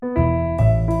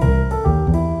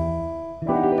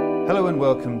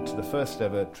welcome to the first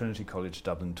ever Trinity College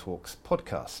Dublin Talks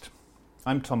podcast.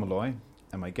 I'm Tom Malloy,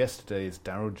 and my guest today is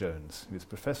Daryl Jones, who is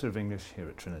Professor of English here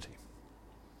at Trinity.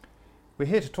 We're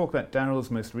here to talk about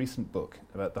Daryl's most recent book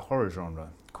about the horror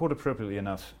genre, called appropriately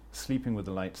enough, Sleeping with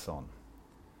the Lights On.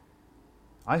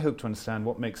 I hope to understand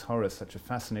what makes horror such a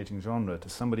fascinating genre to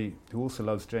somebody who also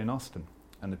loves Jane Austen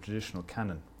and the traditional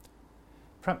canon.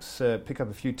 Perhaps pick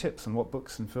up a few tips on what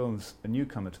books and films a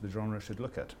newcomer to the genre should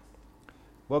look at.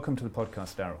 Welcome to the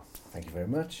podcast, Daryl. Thank you very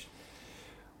much.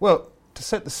 Well, to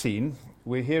set the scene,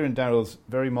 we're here in Daryl's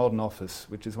very modern office,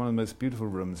 which is one of the most beautiful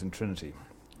rooms in Trinity.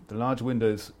 The large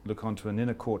windows look onto an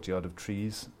inner courtyard of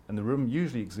trees, and the room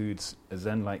usually exudes a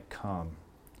zen-like calm.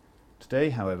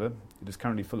 Today, however, it is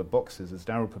currently full of boxes as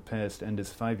Daryl prepares to end his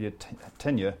 5-year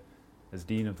tenure as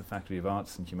Dean of the Faculty of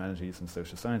Arts and Humanities and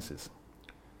Social Sciences.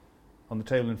 On the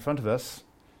table in front of us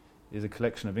is a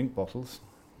collection of ink bottles.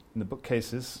 In the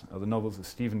bookcases are the novels of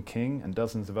Stephen King and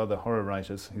dozens of other horror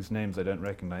writers whose names I don't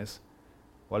recognise,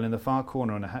 while in the far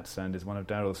corner on a hat stand is one of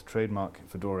Daryl's trademark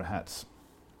fedora hats.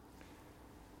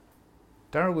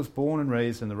 Daryl was born and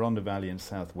raised in the Rhondda Valley in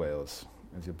South Wales,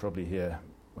 as you'll probably hear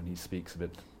when he speaks a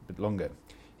bit longer.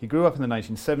 He grew up in the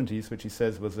 1970s, which he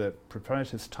says was a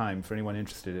propitious time for anyone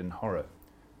interested in horror,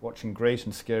 watching great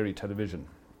and scary television.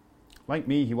 Like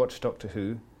me, he watched Doctor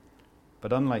Who,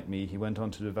 but unlike me, he went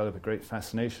on to develop a great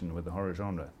fascination with the horror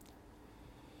genre.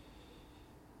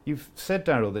 You've said,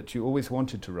 Daryl, that you always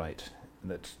wanted to write, and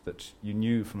that you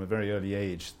knew from a very early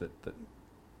age that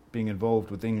being involved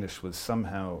with English was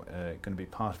somehow going to be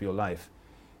part of your life.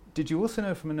 Did you also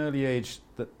know from an early age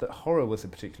that horror was a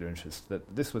particular interest,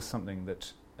 that this was something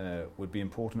that would be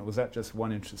important, or was that just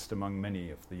one interest among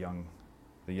many of the young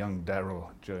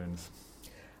Daryl Jones?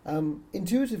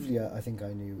 Intuitively, I think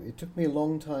I knew. It took me a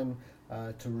long time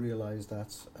to realise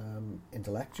that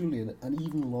intellectually, and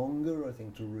even longer, I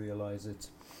think, to realise it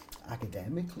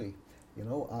academically. You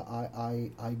know,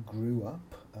 I grew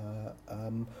up,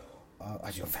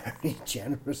 as your very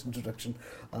generous introduction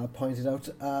pointed out,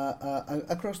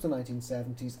 across the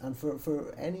 1970s, and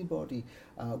for anybody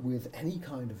with any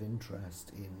kind of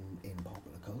interest in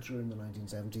popular culture in the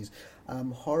 1970s,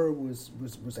 horror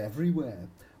was everywhere.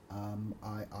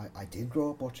 I did grow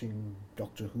up watching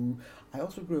Doctor Who. I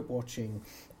also grew up watching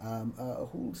a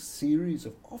whole series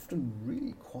of often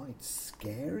really quite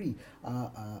scary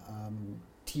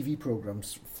TV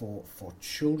programs for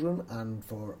children and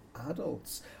for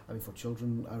adults. I mean, for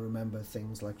children, I remember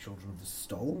things like Children of the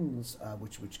Stones,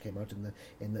 which came out in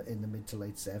the mid to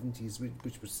late 70s,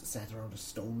 which was set around a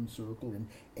stone circle in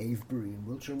Avebury in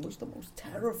Wiltshire, and was the most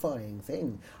terrifying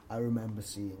thing I remember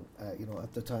seeing,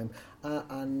 at the time.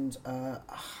 And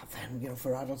then,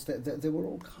 for adults, there were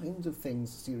all kinds of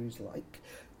things, series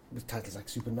with titles like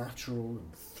Supernatural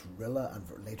and Thriller,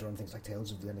 and later on things like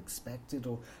Tales of the Unexpected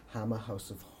or Hammer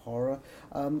House of Horror.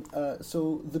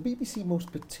 So the BBC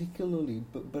most particularly,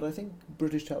 but I think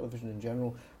British television in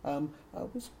general,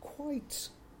 was quite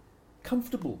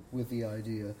comfortable with the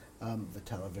idea that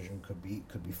television could be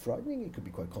frightening. It could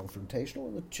be quite confrontational,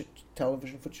 and that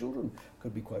television for children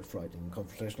could be quite frightening and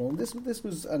confrontational. And this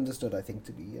was understood, I think,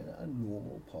 to be a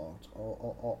normal part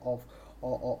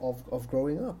of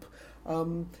growing up.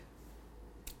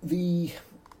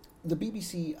 The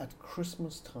BBC at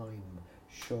Christmas time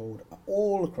showed,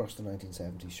 all across the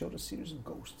 1970s, showed a series of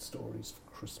ghost stories for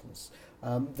Christmas.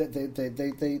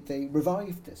 They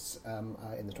revived this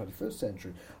in the 21st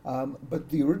century, but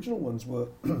the original ones were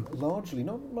largely,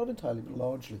 not entirely, but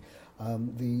largely,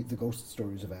 the ghost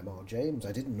stories of M.R. James.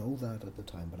 I didn't know that at the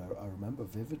time, but I remember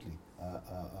vividly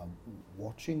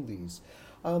watching these.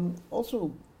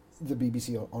 Also, the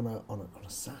BBC on a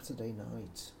Saturday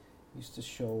night used to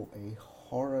show a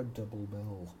horror double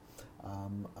bill,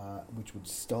 which would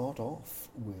start off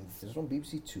with, it was on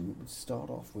BBC Two, it would start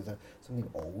off with something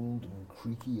old and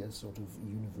creaky, a sort of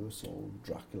Universal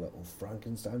Dracula or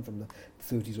Frankenstein from the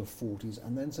 30s or 40s,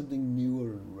 and then something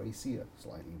newer and racier,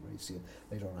 slightly racier,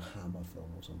 later on a Hammer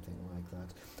film or something like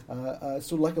that.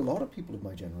 So like a lot of people of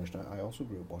my generation, I also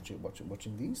grew up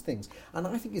watching these things, and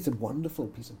I think it's a wonderful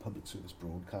piece of public service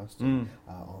broadcasting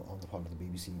on the part of the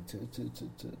BBC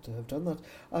to have done that.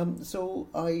 So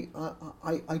I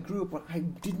grew up, I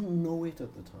didn't know it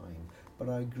at the time, but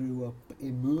I grew up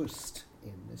immersed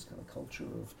in this kind of culture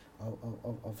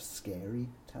of scary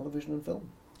television and film.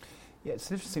 Yeah, it's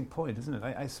an interesting point, isn't it?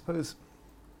 I suppose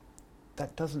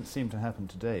that doesn't seem to happen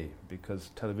today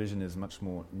because television is much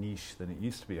more niche than it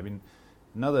used to be. I mean,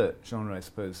 another genre, I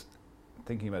suppose,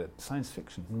 thinking about it, science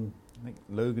fiction. I think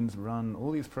Logan's Run,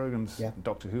 all these programs,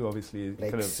 Doctor Who obviously.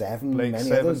 Blake Seven,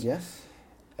 many others, yes.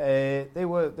 they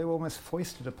were almost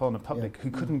foisted upon a public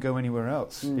who couldn't go anywhere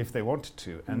else if they wanted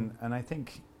to. And I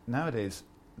think nowadays,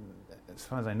 as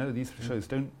far as I know, these shows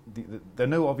there are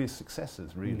no obvious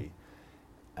successors, really.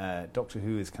 Doctor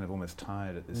Who is kind of almost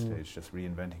tired at this stage, just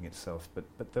reinventing itself.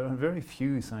 But there are very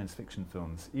few science fiction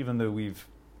films, even though we've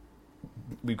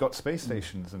got space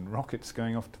stations and rockets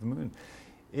going off to the moon.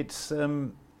 It's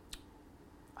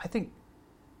I think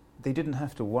they didn't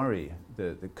have to worry,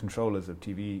 the controllers of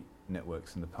TV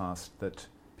networks in the past, that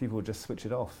people would just switch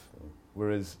it off,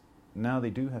 whereas now they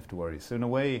do have to worry. So in a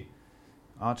way,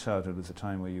 our childhood was a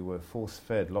time where you were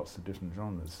force-fed lots of different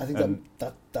genres. I think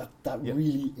that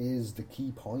really is the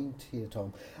key point here,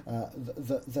 Tom.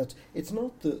 That it's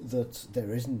not that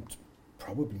there isn't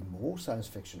probably more science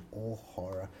fiction or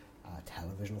horror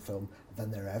television film than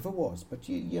there ever was, but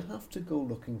you have to go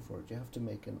looking for it. You have to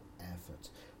make an effort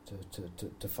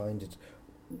to find it.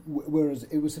 Whereas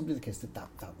it was simply the case that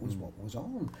was what was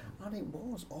on, and it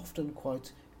was often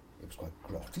quite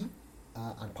grotty.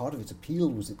 And part of its appeal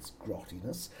was its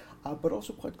grottiness, but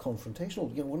also quite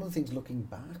confrontational. You know, one of the things looking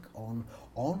back on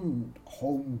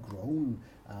homegrown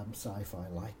sci-fi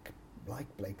like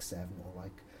Blake Seven or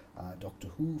like Doctor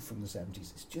Who from the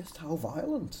 70s is just how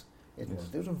violent it was.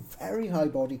 There was a very high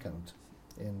body count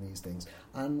in these things,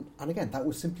 and again that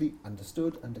was simply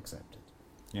understood and accepted.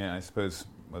 Yeah, I suppose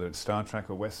whether it's Star Trek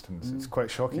or Westerns, it's quite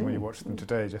shocking when you watch them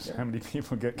today, just how many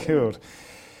people get killed.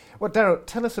 Well, Darryl,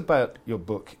 tell us about your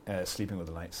book, Sleeping with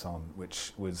the Lights On,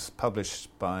 which was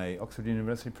published by Oxford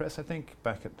University Press, I think,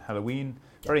 back at Halloween.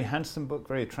 Very handsome book,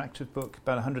 very attractive book,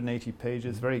 about 180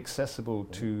 pages, very accessible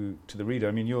to the reader.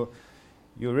 I mean, you're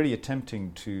really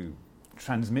attempting to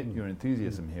transmit your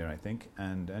enthusiasm here, I think,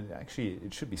 and actually,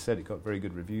 it should be said, it got very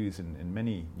good reviews in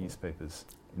many newspapers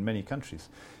in many countries.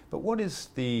 But what's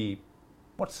the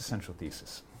central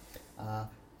thesis?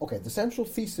 Okay, the central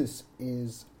thesis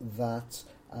is that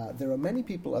there are many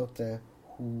people out there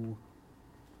who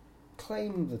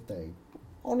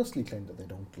honestly claim that they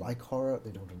don't like horror,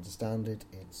 they don't understand it,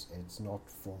 it's not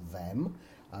for them,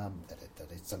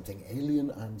 that it's something alien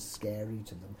and scary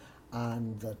to them,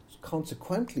 and that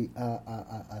consequently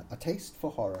a taste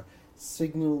for horror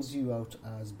signals you out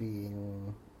as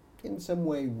being in some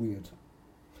way weird.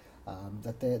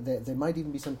 That there might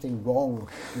even be something wrong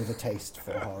with a taste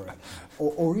for horror,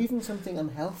 or even something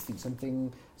unhealthy,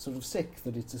 something sort of sick,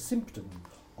 that it's a symptom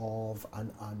of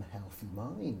an unhealthy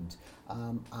mind,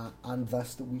 and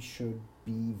thus that we should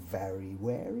be very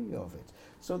wary of it.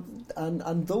 So,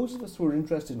 and those of us who are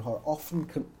interested in horror often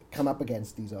come up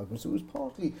against these arguments. So it was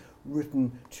partly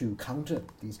written to counter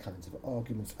these kinds of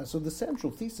arguments. And so the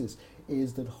central thesis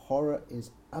is that horror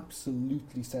is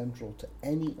absolutely central to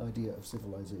any idea of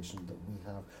civilization that we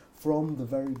have from the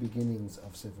very beginnings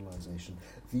of civilization.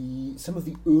 Some of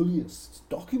the earliest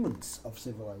documents of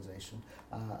civilization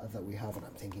that we have, and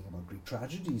I'm thinking about Greek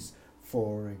tragedies,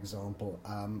 for example,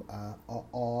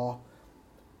 are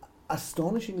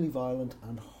astonishingly violent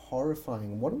and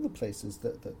horrifying. One of the places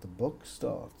that the book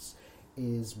starts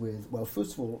is with, well,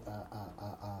 first of all,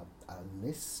 a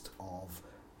list of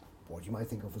what you might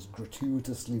think of as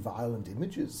gratuitously violent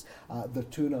images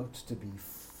that turn out to be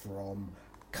from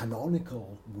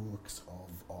canonical works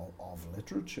of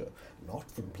literature, not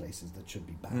from places that should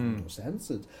be banned or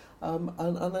censored. And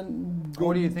then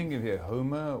what do you think of here,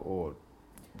 Homer or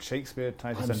Shakespeare,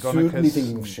 Titus I'm Andronicus? certainly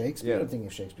thinking of Shakespeare. Yeah. I'm thinking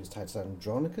of Shakespeare's Titus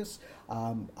Andronicus.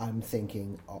 I'm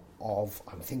thinking of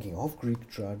Greek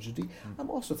tragedy. I'm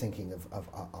also thinking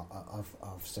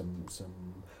of some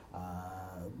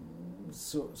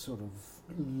sort of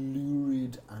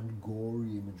lurid and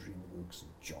gory imagery in the works of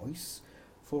Joyce,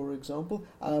 for example,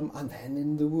 and then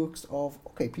in the works of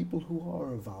people who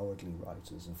are avowedly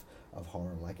writers of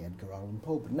horror, like Edgar Allan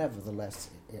Poe, but nevertheless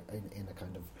in a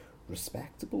kind of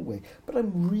respectable way. But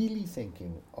I'm really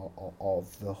thinking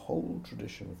of the whole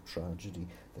tradition of tragedy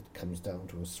that comes down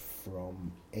to us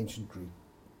from ancient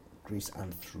Greece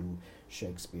and through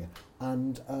Shakespeare.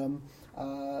 And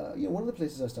one of the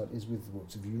places I start is with the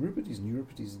works of Euripides, and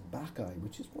Euripides' Bacchae,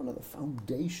 which is one of the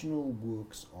foundational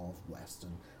works of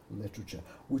Western literature,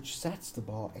 which sets the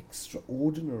bar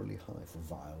extraordinarily high for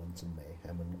violence and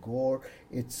mayhem and gore.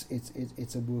 It's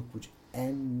a work which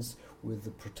ends with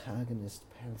the protagonist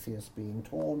Pentheus being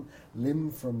torn limb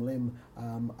from limb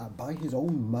by his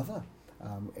own mother.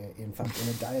 In fact, in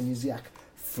a Dionysiac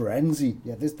frenzy.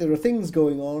 Yeah, there are things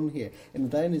going on here. In a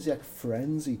Dionysiac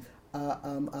frenzy,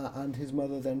 and his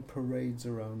mother then parades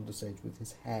around the stage with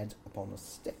his head upon a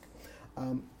stick.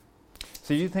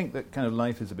 So you think that kind of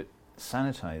life is a bit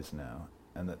sanitized now,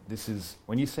 and that this is,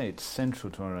 when you say it's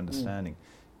central to our understanding,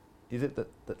 is it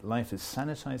that life is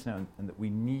sanitized now and that we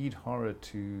need horror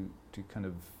to kind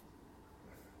of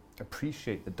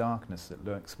appreciate the darkness that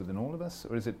lurks within all of us,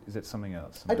 or is it something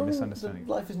else? I don't think that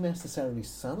life is necessarily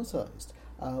sanitized,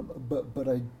 but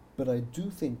I do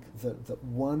think that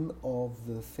one of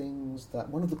the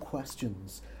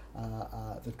questions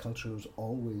that culture has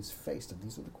always faced, and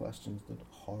these are the questions that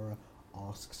horror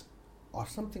asks, are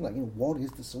something like, what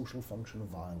is the social function of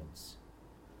violence?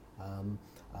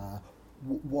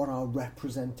 What are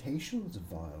representations of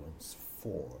violence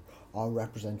for? Are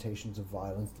representations of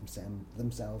violence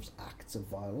themselves acts of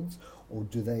violence, or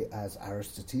do they, as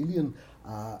Aristotelian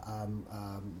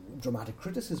dramatic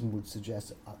criticism would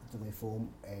suggest, do they perform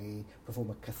a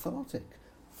cathartic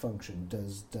function?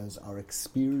 Does our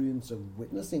experience of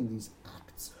witnessing these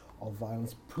acts of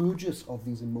violence purge us of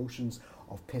these emotions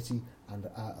of pity and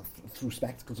through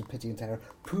spectacles of pity and terror,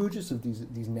 purge us of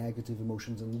these negative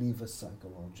emotions and leave us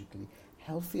psychologically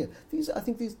healthier? I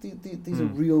think these are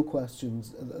real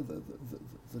questions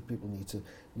that people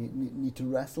need to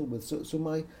wrestle with. So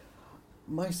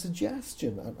my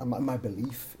suggestion and my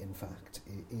belief, in fact,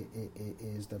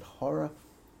 is that horror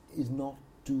is not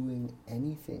doing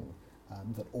anything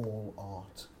that all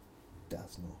art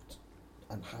does not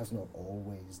and has not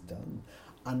always done,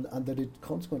 and that it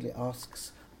consequently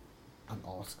asks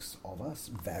of us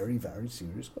very, very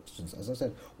serious questions. As I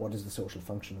said, what is the social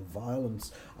function of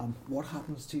violence? What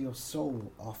happens to your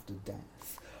soul after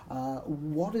death?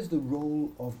 What is the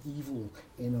role of evil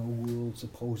in a world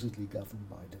supposedly governed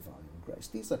by divine grace?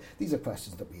 These are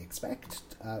questions that we expect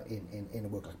in a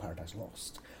work like Paradise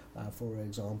Lost, for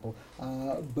example,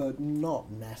 but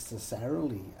not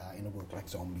necessarily in a work like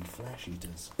Zombie Flesh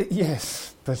Eaters.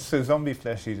 Yes, but so Zombie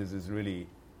Flesh Eaters is really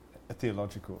a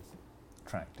theological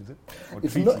tract, is it? Or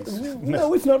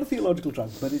no, it's not a theological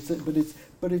tract, but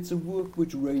it's a work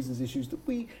which raises issues that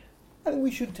I think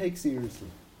we should take seriously.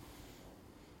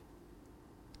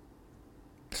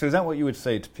 So is that what you would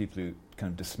say to people who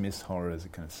kind of dismiss horror as a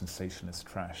kind of sensationalist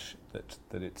trash? That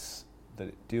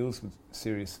it deals with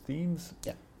serious themes?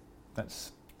 Yeah,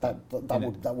 that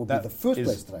would be the first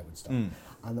place that I would start.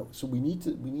 And so we need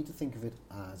to think of it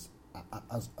as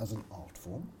an art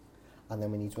form. And then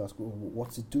we need to ask, well,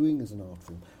 what's it doing as an art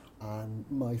form? And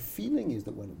my feeling is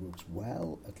that when it works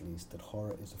well, at least, that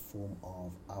horror is a form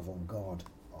of avant-garde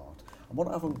art. And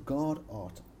what avant-garde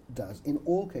art does, in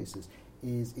all cases,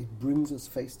 is it brings us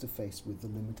face to face with the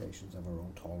limitations of our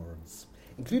own tolerance,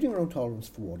 including our own tolerance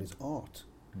for what is art.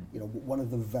 One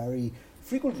of the very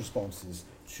frequent responses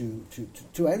to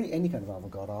any kind of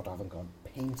avant-garde art, avant-garde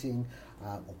painting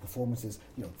or performances,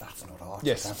 that's not art,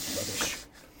 yes. That's rubbish.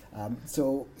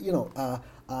 So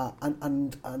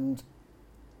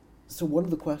one of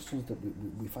the questions that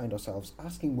we find ourselves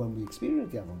asking when we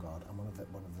experience the avant-garde, and one of the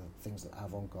things that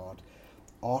avant-garde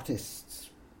artists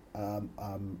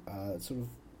sort of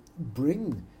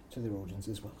bring to their audience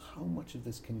is, well, how much of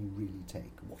this can you really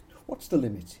take? What's the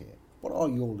limit here? What are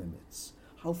your limits?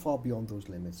 How far beyond those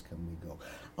limits can we go?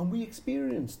 And we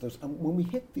experience those, and when we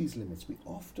hit these limits, we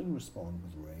often respond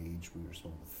with rage, we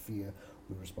respond with fear,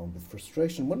 we respond with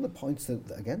frustration. One of the points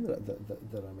that I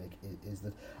make is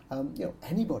that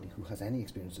anybody who has any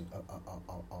experience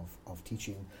of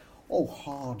teaching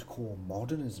hardcore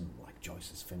modernism, like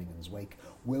Joyce's Finnegan's Wake,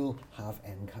 will have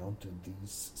encountered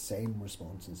these same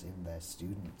responses in their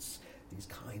students, these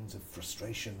kinds of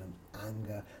frustration and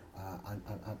anger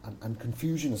and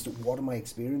confusion as to what am I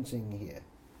experiencing here.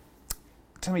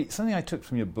 Tell me, something I took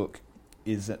from your book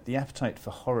is that the appetite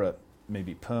for horror may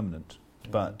be permanent,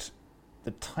 but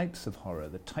the types of horror,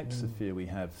 the types of fear we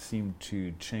have seem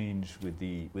to change with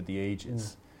the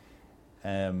ages.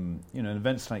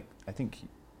 Events like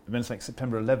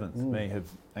September 11th may have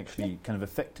actually kind of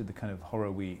affected the kind of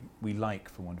horror we like,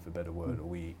 for want of a better word, or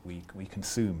we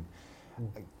consume.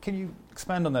 Can you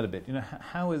expand on that a bit?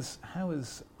 How is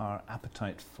our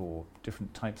appetite for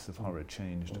different types of horror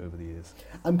changed over the years?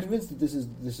 I'm convinced that this is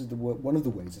one of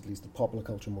the ways, at least, that popular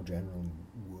culture more generally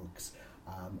works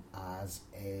as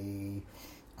a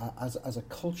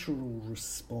cultural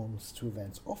response to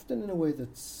events, often in a way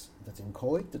that's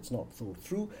inchoate, that's not thought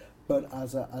through, but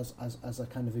as a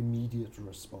kind of immediate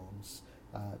response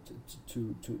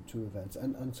to events,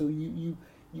 and so you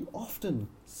often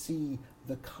see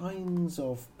the kinds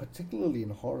of, particularly in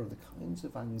horror, the kinds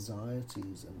of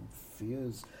anxieties and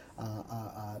fears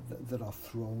that are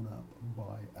thrown up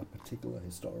by a particular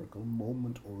historical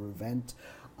moment or event,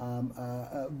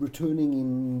 returning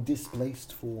in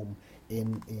displaced form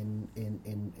in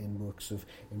works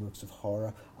of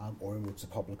horror or in works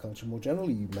of popular culture more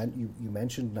generally. You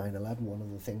mentioned 9/11. One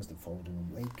of the things that followed in the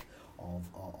wake of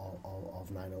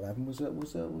 9/11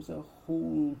 was a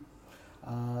whole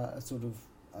a sort of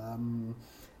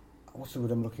what's the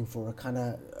word I'm looking for? A kind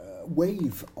of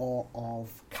wave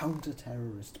of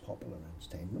counter-terrorist popular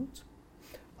entertainment,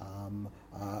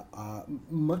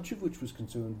 much of which was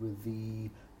concerned with the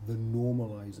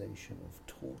normalization of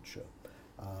torture.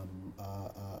 A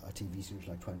TV series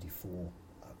like 24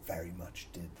 very much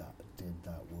did that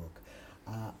work,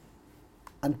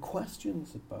 and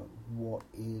questions about what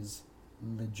is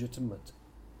legitimate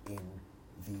in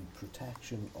the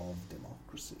protection of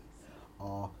democracy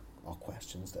are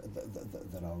questions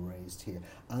that are raised here,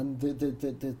 and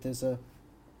there's a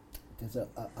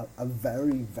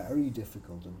very, very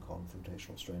difficult and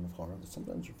confrontational strain of horror that's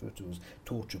sometimes referred to as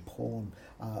torture porn,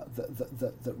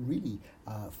 that really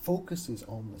focuses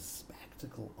on the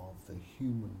spectacle of the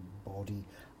human body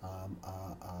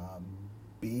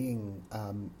being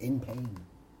in pain.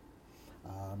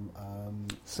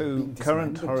 So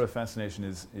current horror fascination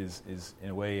is in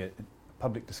a way a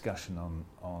public discussion on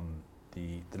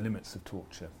the limits of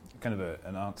torture, kind of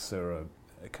an answer,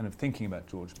 a kind of thinking about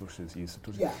George Bush's use of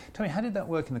torture. Yeah. Tell me, how did that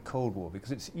work in the Cold War?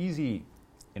 Because it's easy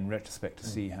in retrospect to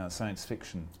see how science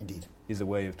fiction Indeed is a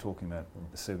way of talking about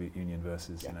the Soviet Union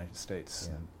versus the United States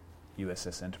and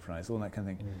USS Enterprise, all that kind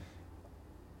of thing.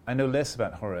 I know less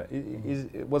about horror.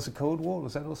 Was the Cold War,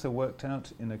 was that also worked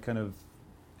out in a kind of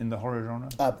in the horror genre?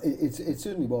 It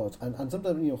certainly was, and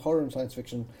sometimes horror and science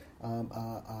fiction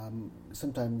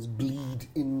sometimes bleed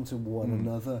into one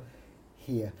another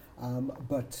here.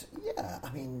 But yeah,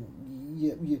 I mean,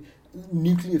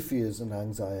 nuclear fears and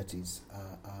anxieties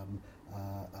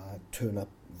turn up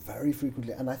very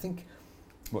frequently, and I think.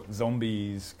 What,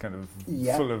 zombies kind of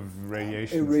full of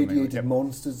radiation? Irradiated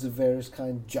monsters of various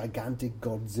kinds, gigantic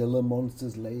Godzilla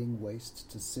monsters laying waste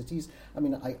to cities. I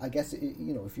mean, I guess,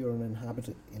 if you're an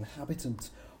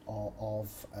inhabitant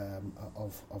of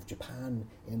Japan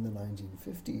in the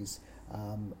 1950s,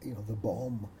 the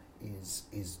bomb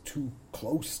is too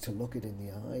close to look it in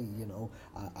the eye,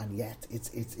 and yet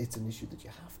it's an issue that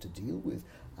you have to deal with.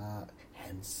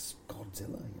 Hence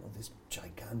Godzilla, this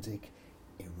gigantic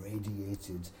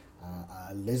irradiated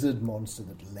lizard monster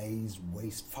that lays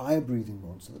waste, fire-breathing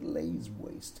monster that lays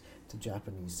waste to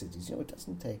Japanese cities. It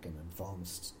doesn't take an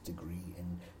advanced degree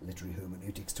in literary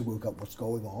hermeneutics to work out what's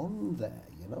going on there,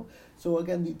 So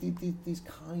again, these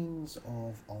kinds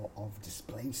of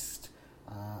displaced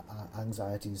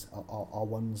anxieties are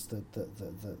ones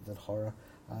that horror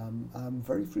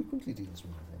very frequently deals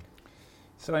with, I think.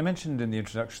 So I mentioned in the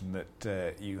introduction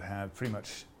that you have pretty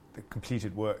much the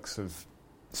completed works of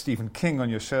Stephen King on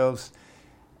your shelves,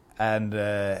 and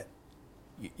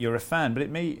you're a fan, but it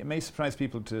may surprise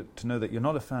people to know that you're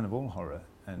not a fan of all horror,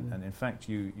 and in fact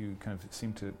you kind of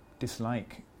seem to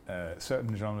dislike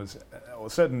certain genres or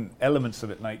certain elements of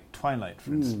it, like Twilight,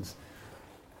 for instance,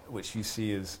 which you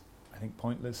see as, I think,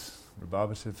 pointless,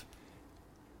 rebarbative.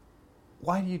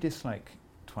 Why do you dislike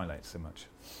Twilight so much?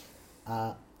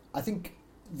 I think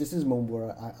this is a moment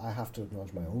where I have to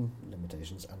acknowledge my own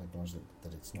limitations and acknowledge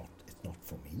that it's not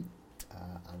for me,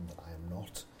 and that I am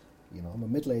not, I'm a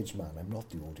middle-aged man. I'm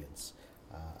not the audience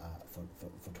for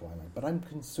Twilight, but I'm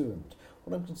concerned.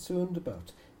 What I'm concerned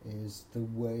about is the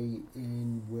way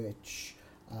in which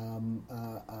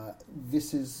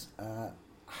this is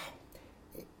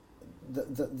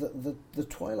the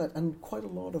Twilight, and quite a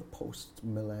lot of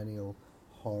post-millennial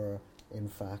horror, in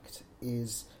fact,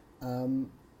 is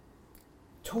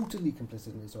totally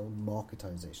complicit in its own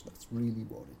marketization. That's really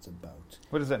what it's about.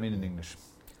 What does that mean in English?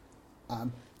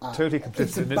 Totally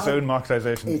complicit in its own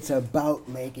marketization. It's about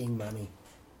making money,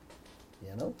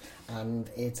 and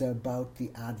it's about the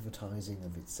advertising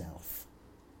of itself,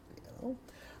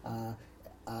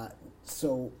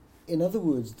 So, in other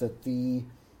words, that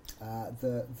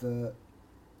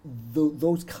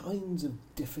those kinds of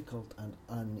difficult and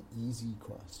uneasy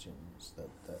questions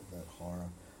that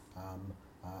horror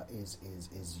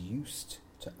is used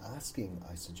to asking,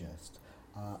 I suggest,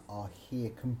 are here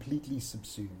completely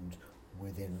subsumed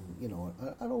within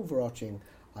an overarching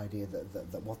idea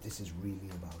that what this is really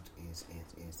about is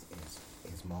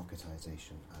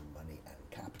marketization and money and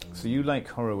capitalism. So you like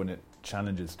horror when it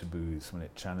challenges taboos, when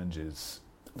it challenges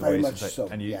the very ways much so,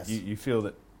 and yes. you feel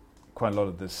that quite a lot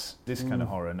of this kind of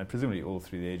horror, and presumably all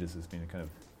through the ages has been a kind of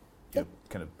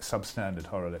kind of substandard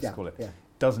horror, let's call it,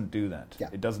 doesn't do that. Yeah.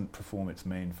 It doesn't perform its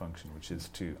main function, which is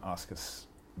to ask us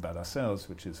about ourselves,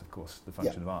 which is, of course, the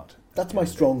function of art. That's my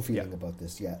strong feeling about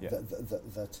this,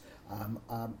 that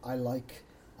I like,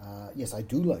 yes, I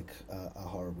do like a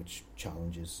horror which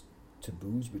challenges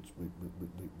taboos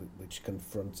which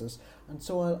confronts us, and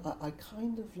so I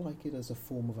kind of like it as a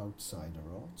form of outsider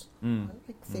art. I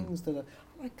like things that are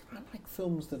I like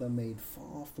films that are made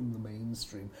far from the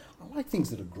mainstream. I like things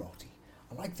that are grotty.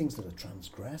 I like things that are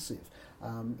transgressive,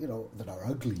 that are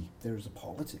ugly. There is a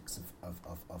politics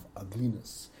of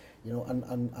ugliness,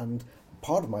 and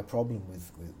part of my problem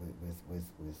with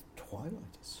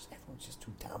Twilight is just everyone's just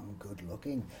too damn good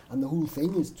looking, and the whole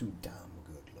thing is too damn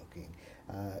good looking.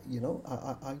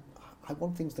 I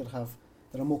want things that are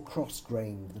more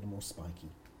cross-grained, that are more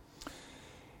spiky.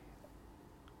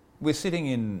 We're sitting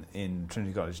in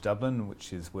Trinity College Dublin,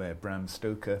 which is where Bram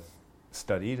Stoker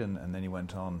studied, and then he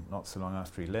went on not so long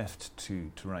after he left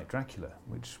to write Dracula,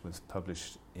 which was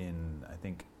published in, I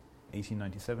think,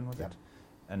 1897, was it?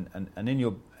 And in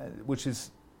your, which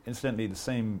is incidentally the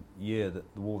same year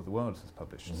that The War of the Worlds was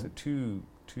published. Mm-hmm. So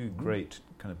two great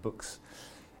kind of books.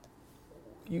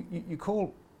 You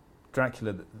call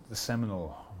Dracula the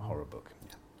seminal horror book.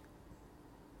 Yeah.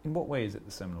 In what way is it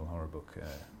the seminal horror book,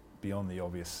 beyond the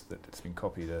obvious that it's been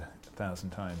copied 1,000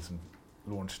 times and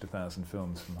launched 1,000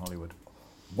 films from Hollywood?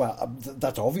 Well,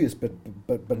 that's obvious, but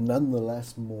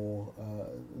nonetheless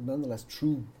nonetheless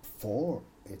true for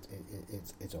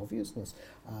its obviousness.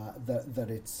 That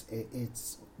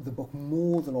it's the book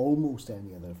more than almost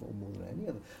any other, or more than any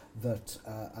other,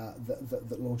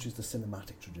 that launches the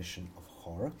cinematic tradition of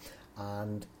horror.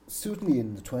 And certainly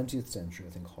in the 20th century,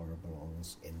 I think horror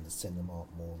belongs in the cinema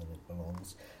more than it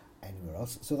belongs anywhere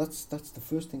else. So that's the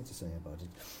first thing to say about it.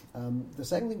 The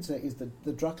second thing to say is that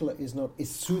the Dracula is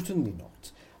certainly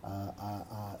not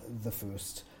the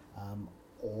first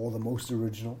or the most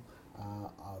original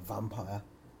vampire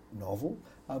novel,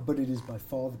 but it is by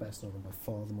far the best known and by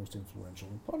far the most influential.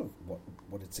 And part of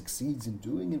what it succeeds in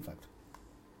doing, in fact,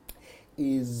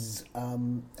 is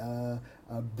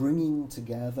bringing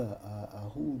together a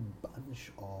whole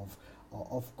bunch of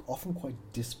often quite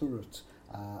disparate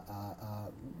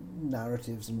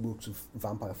narratives and works of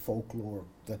vampire folklore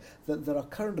that are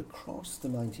current across the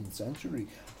 19th century,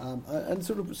 and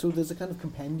so there's a kind of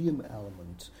compendium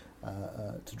element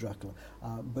to Dracula,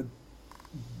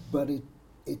 but it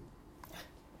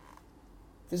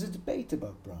there's a debate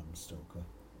about Bram Stoker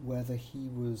whether he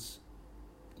was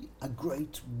a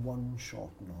great one-shot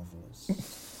novelist,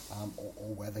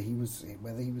 or whether he was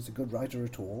a good writer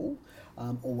at all,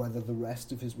 or whether the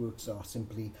rest of his works are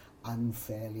simply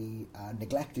unfairly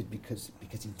neglected because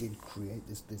he did create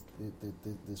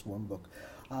this one book.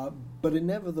 But it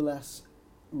nevertheless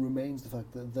remains the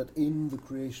fact that in the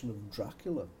creation of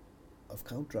Dracula, of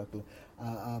Count Dracula,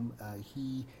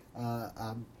 he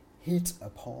hit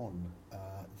upon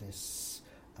this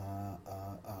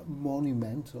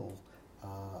monumental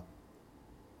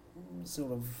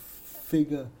sort of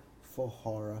figure for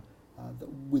horror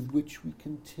with which we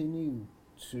continue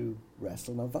to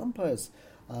wrestle. Now, vampires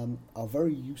are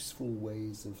very useful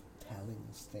ways of telling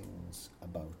us things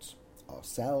about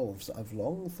ourselves. I've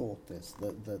long thought this,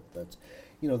 that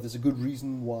there's a good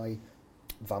reason why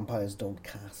vampires don't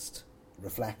cast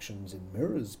reflections in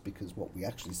mirrors, because what we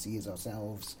actually see is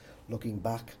ourselves looking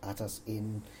back at us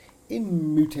in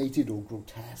mutated or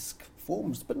grotesque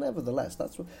forms, but nevertheless,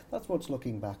 that's what's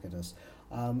looking back at us,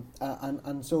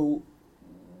 and so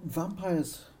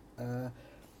vampires,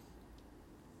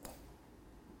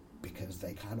 because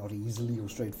they cannot easily or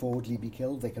straightforwardly be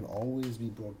killed, they can always be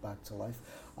brought back to life.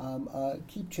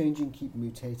 Keep changing, keep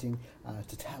mutating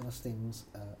to tell us things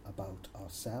about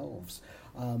ourselves.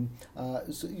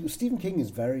 So Stephen King is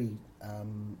very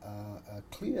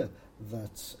clear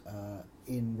that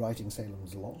in writing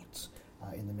Salem's Lot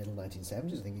in the middle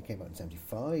 1970s, I think it came out in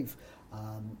 75,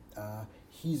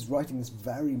 he's writing this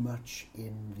very much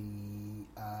in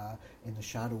the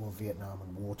shadow of Vietnam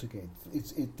and Watergate.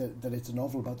 It's a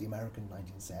novel about the American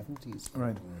 1970s.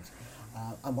 Right.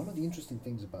 And one of the interesting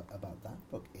things about that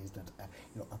book is that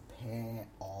a pair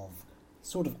of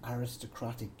sort of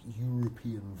aristocratic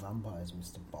European vampires,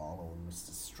 Mr. Barlow and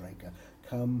Mr. Straker,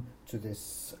 come to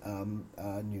this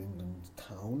New England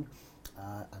town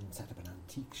and set up an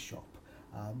antique shop,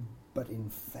 but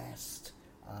infest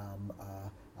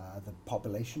the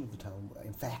population of the town,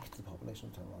 infect the population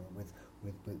of the town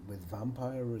with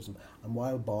vampirism. And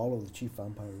while Barlow, the chief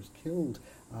vampire, is killed,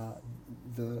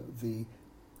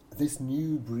 this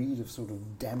new breed of sort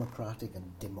of democratic and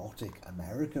demotic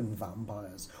American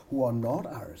vampires, who are not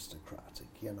aristocratic,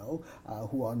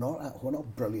 who are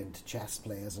not brilliant chess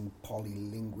players and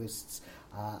polylinguists,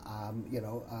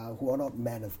 who are not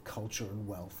men of culture and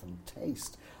wealth and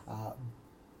taste,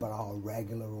 but are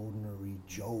regular, ordinary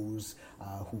Joes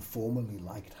who formerly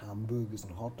liked hamburgers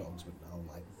and hot dogs, but now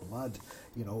like blood.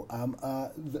 You know,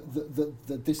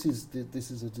 this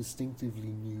is a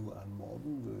distinctively new and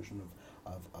modern version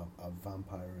of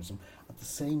vampirism. At the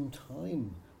same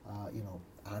time, you know,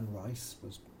 Anne Rice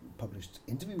published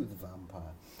Interview with the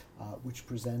Vampire, which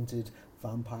presented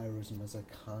vampirism as a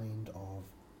kind of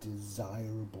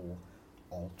desirable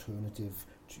alternative,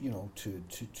 to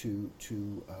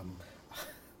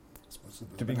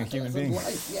being a human being.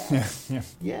 Life.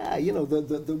 Yeah. You know,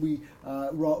 that we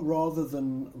rather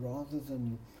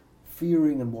than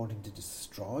fearing and wanting to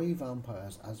destroy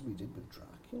vampires as we did with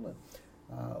Dracula.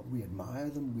 We admire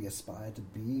them, we aspire to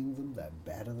being them, they're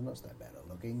better than us, they're better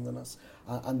looking than us.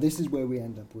 And this is where we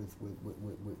end up with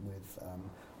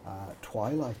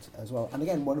Twilight as well. And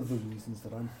again, one of the reasons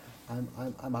that I'm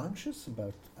anxious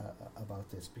about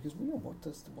this, because what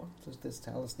does this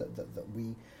tell us? That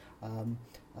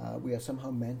we are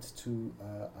somehow meant to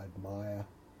admire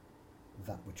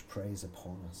that which preys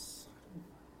upon us.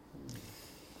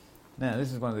 Now,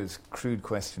 this is one of those crude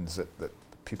questions that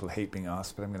people hate being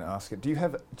asked, but I'm going to ask it. Do you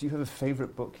have a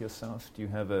favourite book yourself? Do you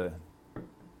have a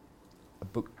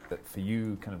book that for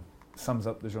you kind of sums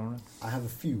up the genre? I have a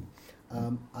few.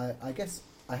 I guess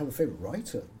I have a favourite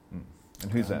writer.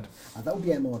 And who's that? That would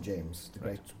be M.R. James, the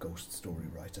great ghost story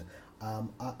writer.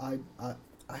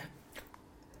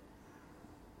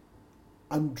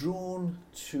 I'm drawn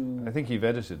to... I think you've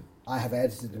edited... I have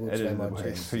edited the works of M.R.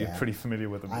 James. So you're pretty familiar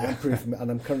with them. I am pretty familiar,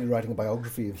 and I'm currently writing a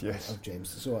biography of James,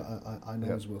 so I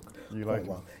know his work quite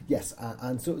well. Yes,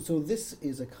 and so this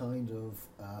is a kind of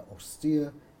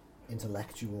austere,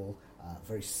 intellectual,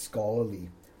 very scholarly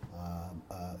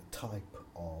type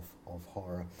of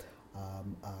horror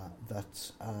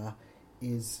that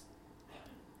is...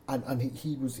 And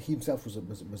he himself was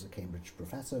a Cambridge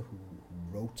professor who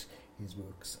wrote his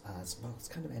works as, well, it's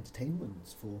kind of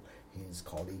entertainment for his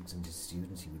colleagues and his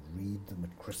students. He would read them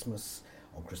at Christmas,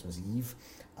 on Christmas Eve,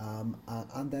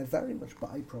 and they're very much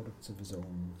byproducts of his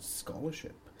own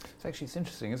scholarship. It's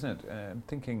interesting, isn't it? I'm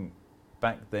thinking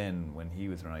back then when he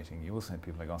was writing, you also had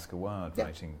people like Oscar Wilde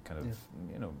writing kind of,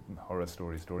 horror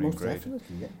stories, Dorian Most Gray.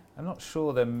 Definitely, yeah. I'm not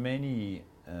sure there are many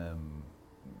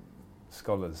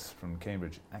scholars from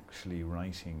Cambridge actually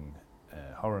writing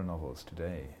horror novels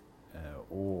today,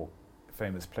 or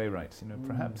famous playwrights.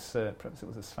 Perhaps it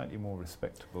was a slightly more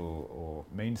respectable or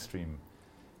mainstream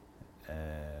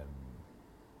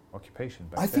occupation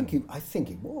back then. I think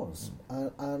it was,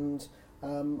 and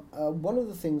one of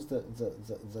the things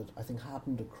that I think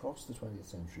happened across the 20th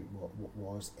century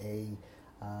was a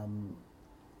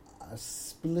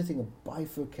splitting, a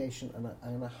bifurcation,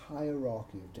 and a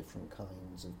hierarchy of different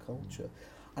kinds of culture.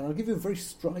 And I'll give you a very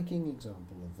striking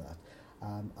example of that.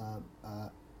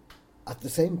 At the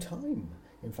same time,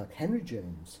 in fact, Henry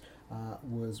James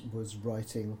was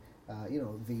writing,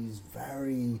 these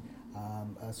very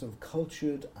sort of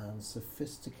cultured and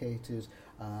sophisticated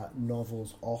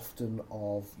novels, often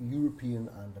of European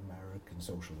and American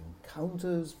social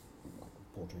encounters, like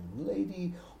The Portrait of a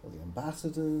Lady or The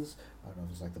Ambassadors,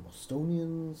 novels like The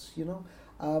Bostonians,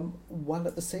 while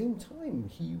at the same time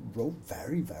he wrote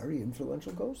very, very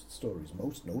influential ghost stories,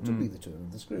 most notably The Turn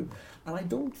of the Screw. And I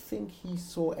don't think he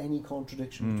saw any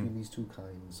contradiction between these two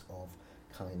kinds of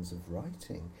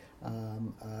writing.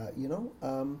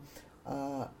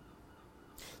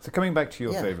 So coming back to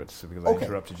your favourites, because I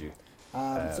interrupted you.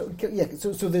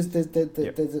 So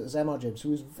there's M.R. James,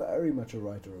 who is very much a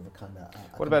writer of a kind of...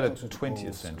 What about a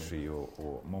 20th century or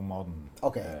more modern?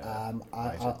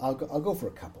 I'll go for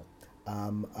a couple.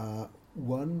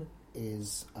 One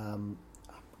is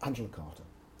Angela Carter,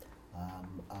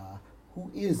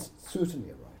 who is certainly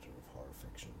a writer of horror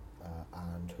fiction,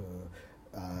 and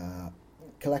her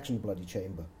collection, Bloody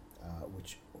Chamber,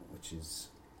 which is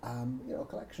a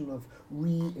collection of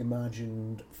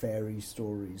reimagined fairy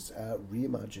stories,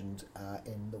 reimagined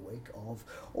in the wake of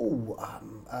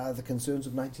the concerns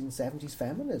of 1970s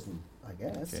feminism, I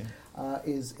guess,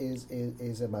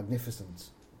 is a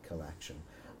magnificent collection.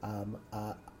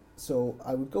 So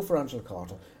I would go for Angela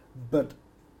Carter, but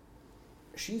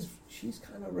she's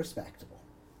kind of respectable.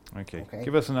 Okay.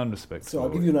 Give us an unrespectable. So I'll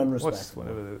give you an unrespectable.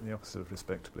 Whatever the opposite of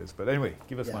respectable is. But anyway,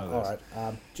 give us one of those.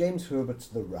 All right. James Herbert's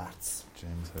The Rats.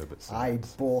 James Herbert's The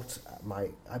Rats.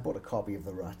 I bought a copy of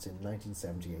The Rats in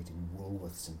 1978 in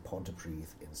Woolworths in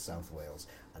Pontypridd in South Wales,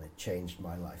 and it changed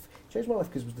my life. It changed my life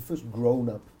because it was the first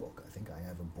grown-up book I think I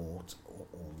ever bought or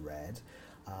read.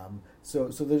 So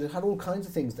it had all kinds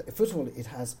of things. First of all, it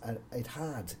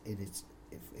had in its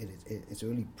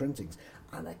early printings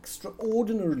an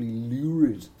extraordinarily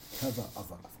lurid cover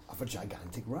of a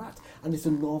gigantic rat, and it's a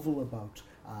novel about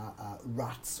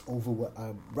rats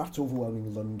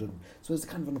overwhelming London. So it's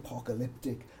kind of an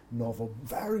apocalyptic novel,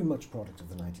 very much product of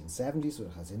the 1970s. So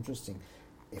it has interesting,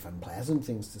 if unpleasant,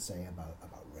 things to say about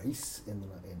race in the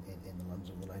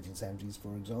London of the 1970s,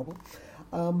 for example.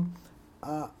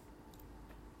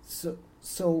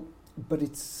 But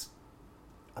it's,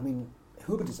 I mean,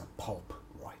 Hubert is a pulp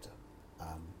writer,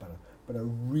 but a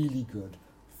really good,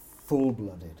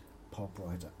 full-blooded pulp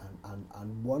writer.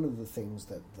 And one of the things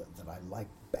that I like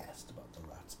best about The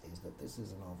Rats is that this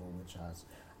is a novel which has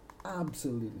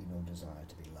absolutely no desire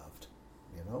to be loved,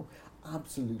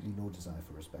 absolutely no desire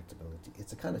for respectability.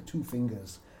 It's a kind of two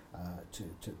fingers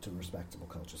to respectable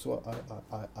culture. So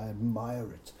I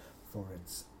admire it for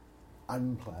its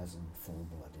unpleasant,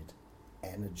 full-blooded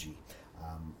energy,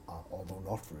 although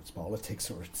not for its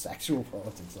politics or its sexual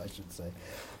politics, I should say.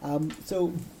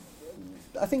 So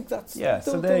I think that's... Yeah,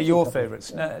 so they're your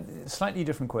favourites. Now, slightly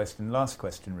different question, last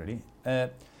question really.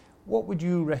 What would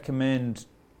you recommend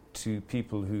to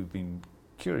people who've been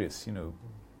curious,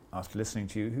 after listening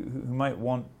to you, who might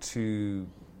want to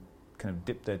kind of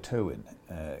dip their toe in?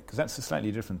 Because that's a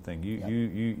slightly different thing.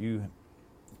 You,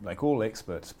 like all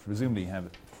experts, presumably have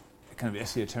kind of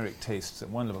esoteric tastes at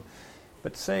one level.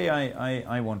 But say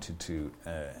I wanted to,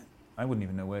 I wouldn't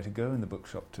even know where to go in the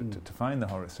bookshop to find the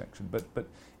horror section. But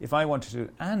if I wanted to,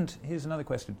 and here's another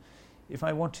question, if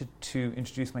I wanted to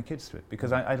introduce my kids to it,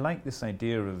 because I like this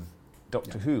idea of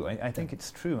Doctor Who. I think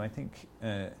it's true. I think,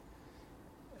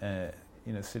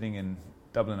 sitting in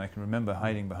Dublin, I can remember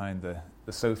hiding behind the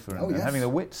sofa and having the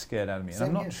wit scared out of me. And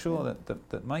I'm not sure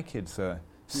that my kids are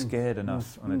scared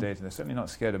enough on a day to. They're certainly not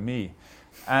scared of me.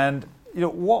 And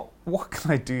what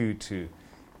can I do to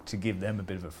give them a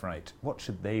bit of a fright? What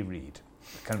should they read?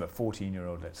 Kind of a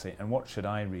 14-year-old, let's say, and what should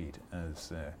I read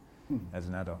as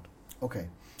an adult? Okay,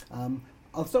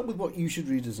 I'll start with what you should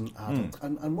read as an adult.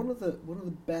 And one of the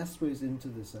best ways into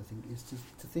this, I think, is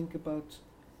to think about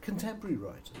contemporary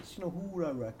writers. Who would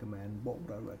I recommend? What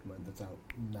would I recommend that's out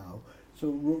now?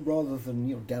 So rather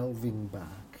than delving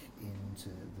back into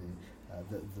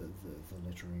the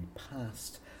literary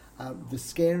past, the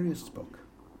scariest book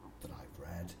that I've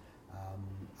read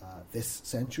this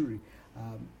century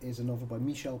is a novel by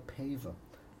Michel Paver.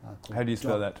 How do you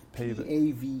spell that? Paver.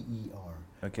 Paver.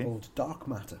 Okay. Called Dark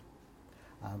Matter.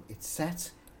 It's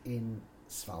set in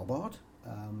Svalbard,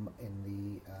 in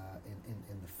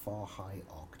the far high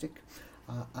Arctic,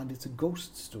 and it's a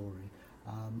ghost story.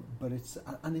 But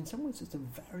and in some ways it's a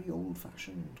very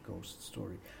old-fashioned ghost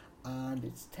story, and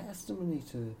it's testimony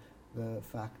to the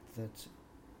fact that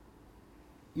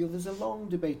there's a long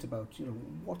debate about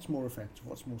what's more effective,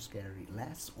 what's more scary,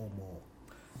 less or more.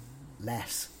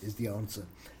 Less is the answer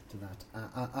to that,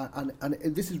 and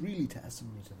this is really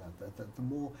testimony to that the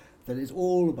more that it's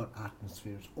all about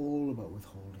atmosphere, it's all about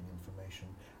withholding information,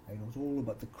 it's all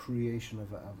about the creation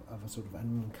of a sort of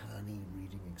uncanny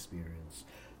reading experience.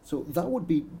 So that would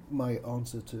be my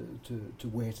answer to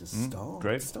where to start.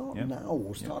 Great. Start now,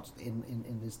 or start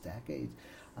in this decade,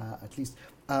 at least.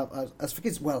 As for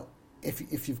kids, well,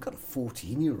 if you've got a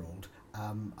 14-year-old,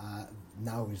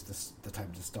 now is the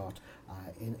time to start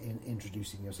in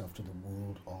introducing yourself to the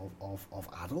world of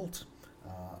adult,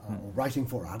 or writing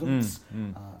for adults,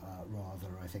 rather,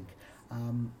 I think.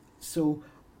 So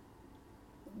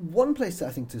one place I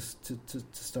think to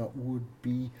start would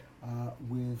be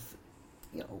with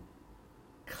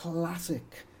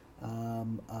classic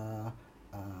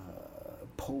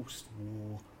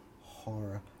post-war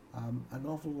horror. A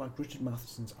novel like Richard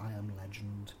Matheson's I Am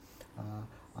Legend,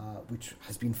 which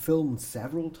has been filmed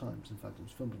several times. In fact, it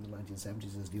was filmed in the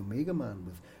 1970s as The Omega Man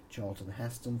with Charlton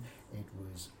Heston. It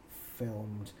was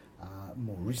filmed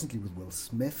more recently with Will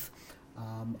Smith,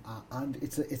 and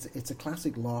it's a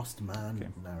classic Last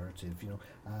Man narrative.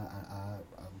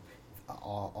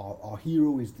 Our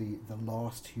hero is the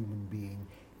last human being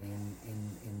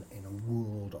in a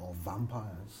world of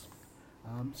vampires.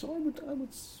 So I would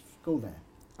go there.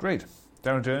 Great.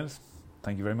 Darren Jones,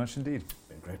 thank you very much indeed.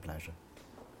 Been a great pleasure.